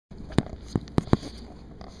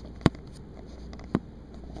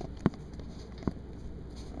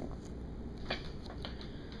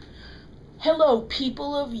Hello,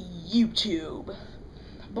 people of YouTube.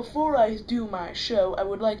 Before I do my show, I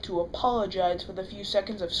would like to apologize for the few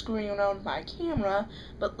seconds of screwing around with my camera,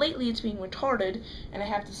 but lately it's being retarded, and I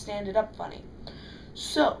have to stand it up funny.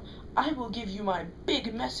 So, I will give you my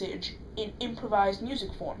big message in improvised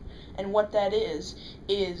music form, and what that is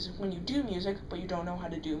when you do music, but you don't know how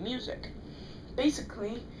to do music.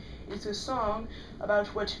 Basically, it's a song about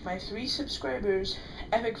what my 3 subscribers,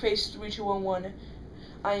 EpicFace3211,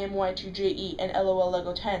 IMY2JE, and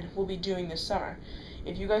LOLLego10 will be doing this summer.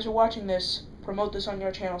 If you guys are watching this, promote this on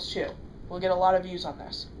your channels too. We'll get a lot of views on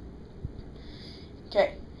this.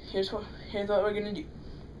 Okay, here's what we're gonna do.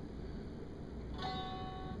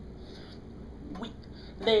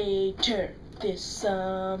 Later this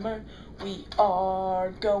summer, we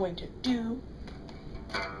are going to do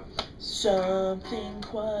something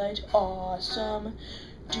quite awesome.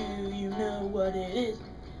 Do you know what it is?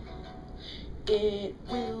 It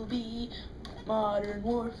will be modern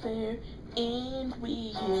warfare in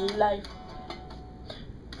real life.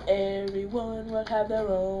 Everyone will have their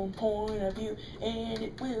own point of view, and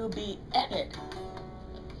it will be epic.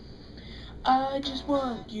 I just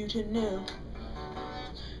want you to know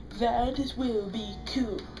that this will be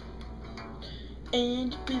cool,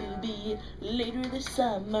 and it will be later this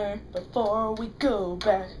summer before we go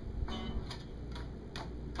back.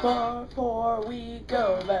 Before we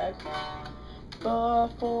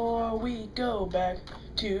go back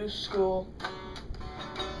to school.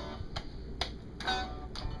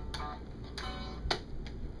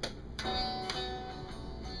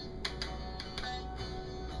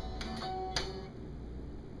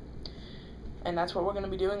 And that's what we're going to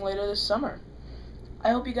be doing later this summer. I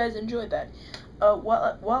hope you guys enjoyed that.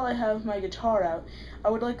 While I have my guitar out, I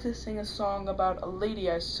would like to sing a song about a lady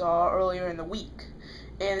I saw earlier in the week.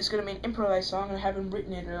 And it's going to be an improvised song, and I haven't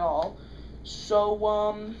written it at all. So,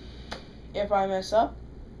 if I mess up,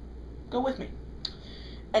 go with me.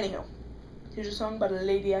 Anyhow, here's a song about a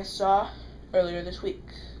lady I saw earlier this week.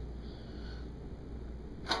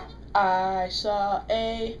 I saw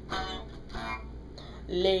a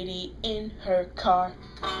lady in her car.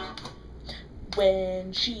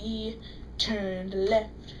 When she turned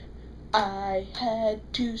left, I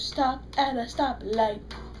had to stop at a stoplight.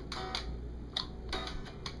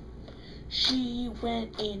 She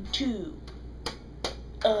went into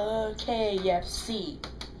a KFC.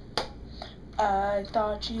 I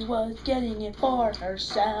thought she was getting it for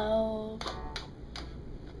herself,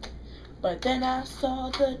 but then I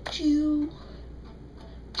saw the children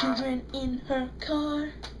in her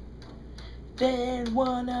car. Then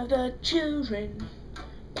one of the children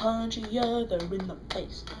punched the other in the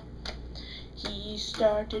face. He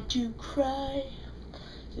started to cry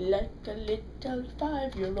like a little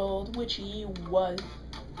 5-year-old, which he was.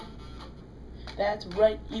 That's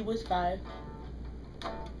right, he was 5.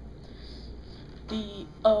 The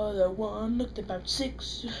other one looked about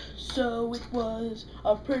 6, so it was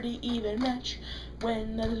a pretty even match.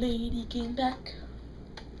 When the lady came back,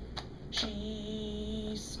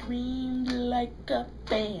 she screamed like a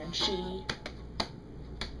banshee.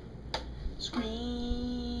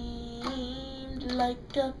 Screamed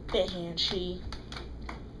like a banshee.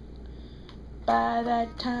 By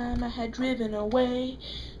that time I had driven away,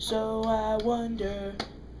 so I wonder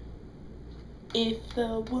if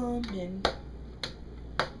the woman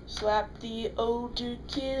slapped the older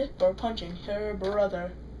kid for punching her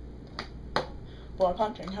brother. For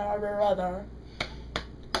punching her brother.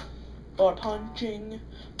 For punching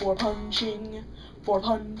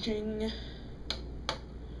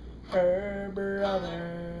her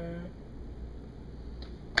brother.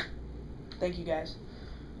 Thank you guys.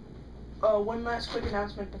 One last quick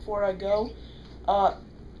announcement before I go.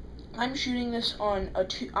 I'm shooting this on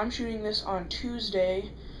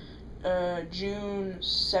Tuesday, June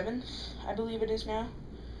 7th, I believe it is now.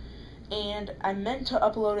 And I meant to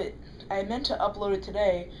upload it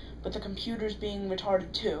today, but the computer's being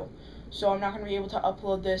retarded too. So I'm not going to be able to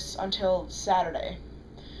upload this until Saturday.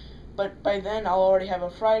 But by then I'll already have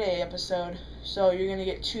a Friday episode, so you're going to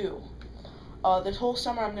get 2. This whole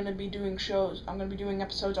summer I'm going to be doing shows. I'm going to be doing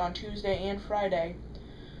episodes on Tuesday and Friday,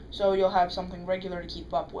 so you'll have something regular to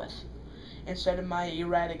keep up with, instead of my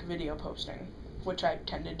erratic video posting, which I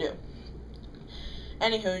tend to do.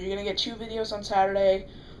 Anywho, you're going to get 2 videos on Saturday,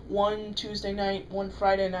 1 Tuesday night, 1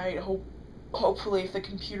 Friday night, hopefully if the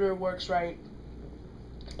computer works right.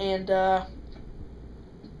 And, I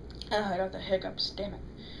got the hiccups, damn it.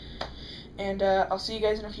 And, I'll see you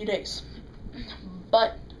guys in a few days.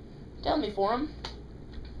 But tell me, Forum,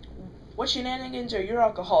 what shenanigans are your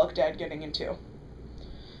alcoholic dad getting into?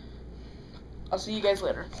 I'll see you guys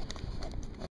later.